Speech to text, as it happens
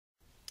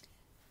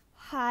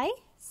Hi,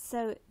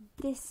 so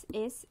this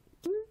is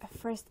a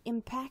First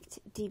Impact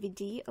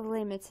DVD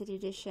limited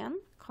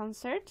edition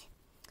concert.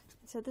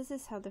 So this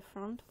is how the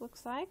front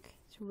looks like.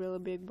 It's a really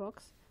big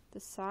box. The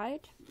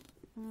side,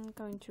 I'm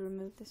going to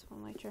remove this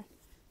one later,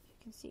 you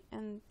can see,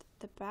 and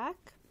the back.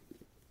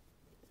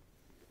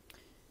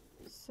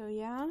 So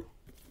yeah,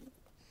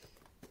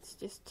 let's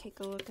just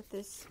take a look at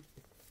this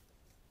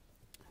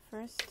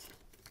first.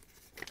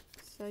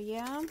 So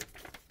yeah,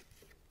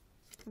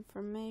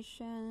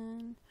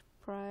 information,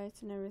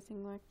 price and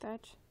everything like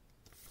that.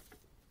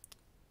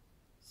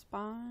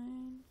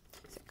 Spine.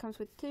 So it comes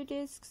with 2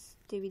 discs,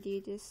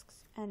 DVD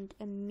discs, and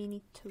a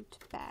mini tote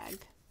bag.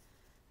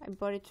 I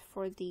bought it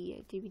for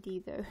the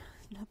DVD though,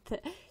 not the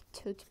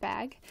tote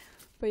bag.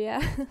 But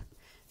yeah.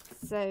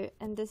 So,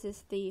 and this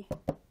is the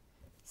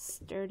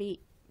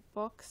sturdy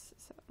box.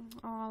 So,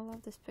 oh, I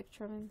love this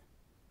picture of him.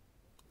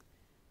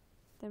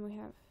 Then we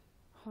have,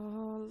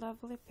 oh,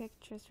 lovely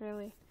pictures,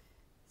 really.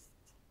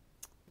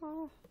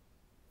 Oh,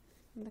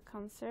 from the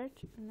concert.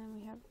 And then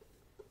we have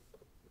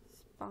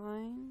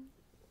spine.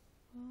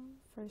 Oh,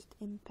 First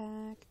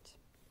Impact.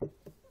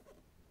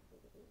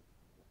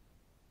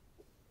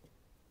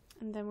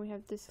 And then we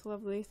have this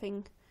lovely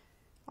thing.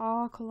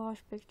 Oh,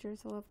 collage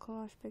pictures. I love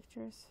collage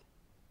pictures.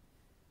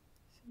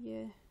 So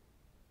yeah,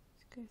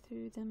 let's go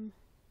through them.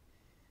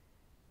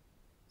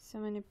 So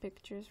many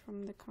pictures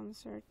from the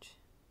concert.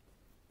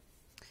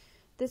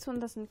 This one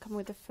doesn't come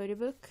with a photo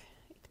book.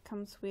 It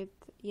comes with,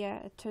 yeah,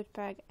 a tote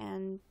bag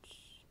and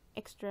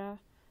extra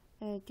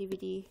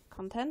DVD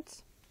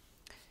content.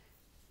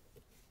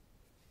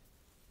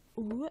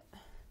 Ooh.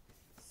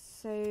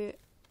 So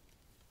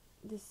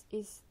this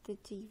is the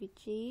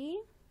DVD.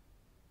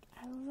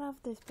 I love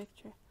this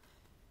picture.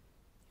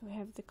 We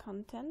have the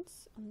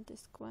contents on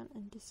disc 1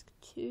 and disc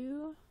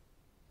 2.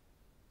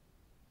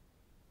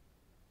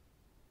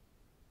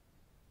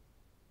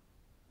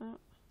 Oh.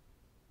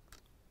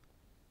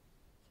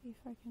 See if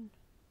I can.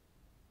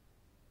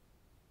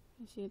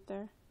 You see it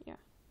there? Yeah.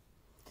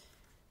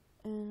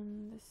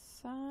 And the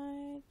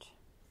side.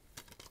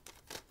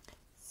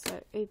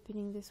 So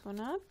opening this one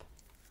up,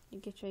 you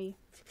get a,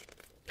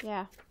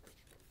 yeah,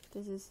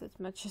 this is as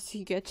much as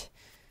you get.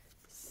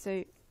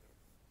 So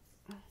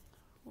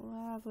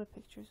lovely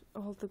pictures.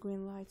 All the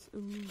green lights.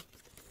 Ooh.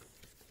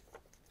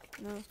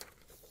 No.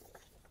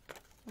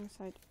 Wrong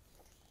side.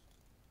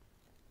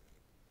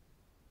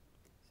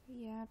 So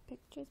yeah,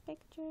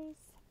 pictures.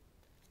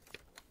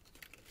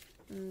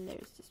 And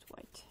there's just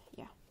white.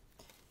 Yeah.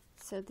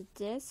 So the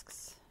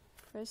discs.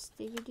 First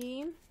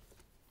DVD.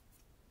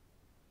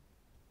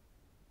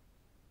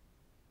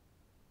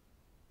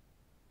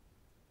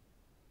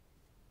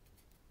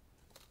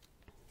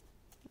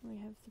 We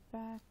have the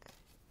back.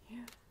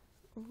 Yeah.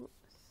 Ooh,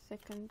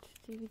 second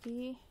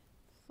DVD.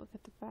 Let's look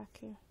at the back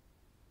here.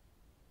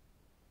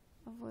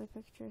 Lovely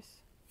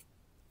pictures.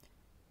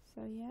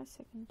 So yeah,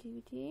 second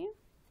DVD.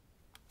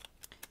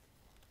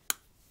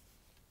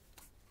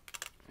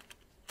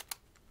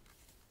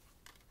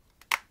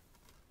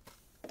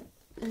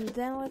 And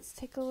then let's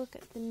take a look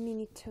at the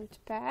mini tote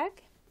bag.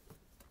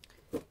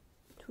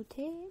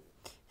 Tote.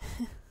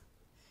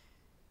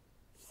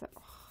 So,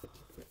 oh,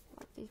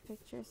 love these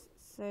pictures.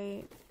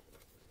 So,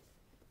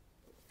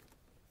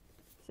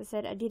 as I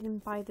said, I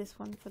didn't buy this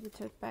one for the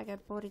tote bag. I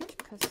bought it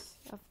because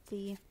of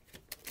the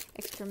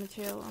extra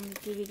material on the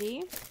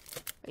DVD.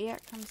 But yeah,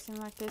 it comes in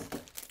like this.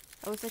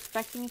 I was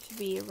expecting it to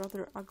be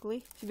rather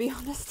ugly, to be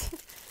honest.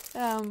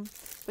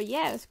 But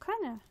yeah, it was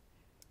kind of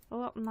a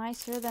lot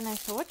nicer than I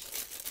thought.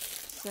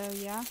 So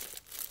yeah,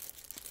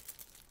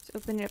 let's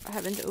open it up. I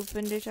haven't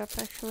opened it up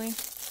actually.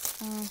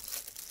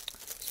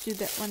 Let's do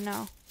that one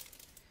now.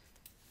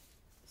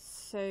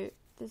 So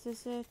this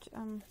is it.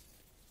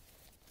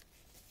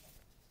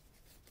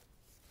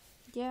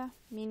 Yeah,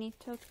 mini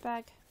tote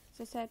bag.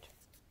 As I said,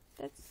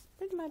 that's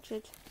pretty much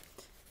it.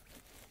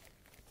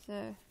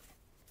 So,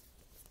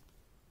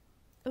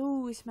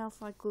 ooh, it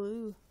smells like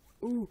glue.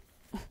 Ooh,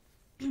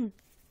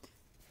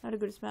 not a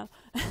good smell.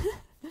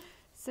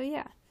 So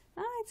yeah.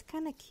 Oh, it's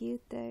kind of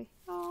cute though.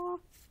 Oh,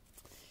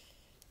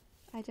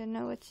 I don't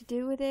know what to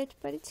do with it,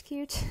 but it's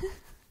cute.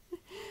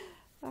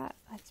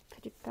 Let's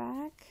put it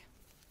back.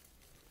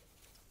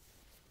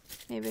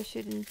 Maybe I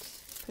shouldn't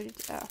put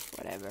it.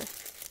 Whatever.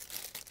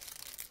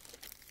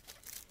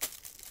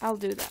 I'll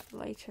do that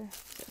later.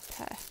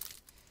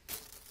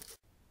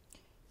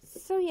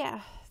 So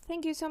yeah,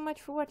 thank you so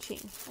much for watching.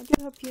 I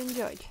do hope you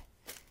enjoyed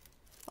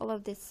all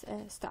of this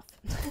stuff.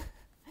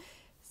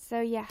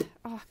 So yeah,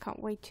 oh, I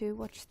can't wait to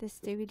watch this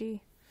DVD.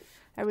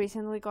 I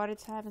recently got it,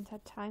 so I haven't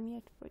had time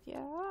yet, but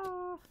yeah,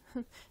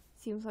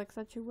 seems like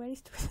such a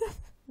waste.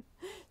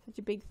 Such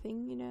a big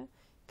thing, you know.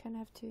 Kind of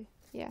have to,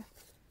 yeah,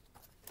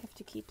 have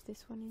to keep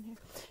this one in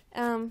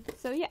here.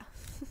 So yeah,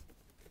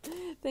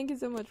 thank you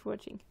so much for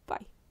watching.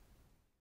 Bye.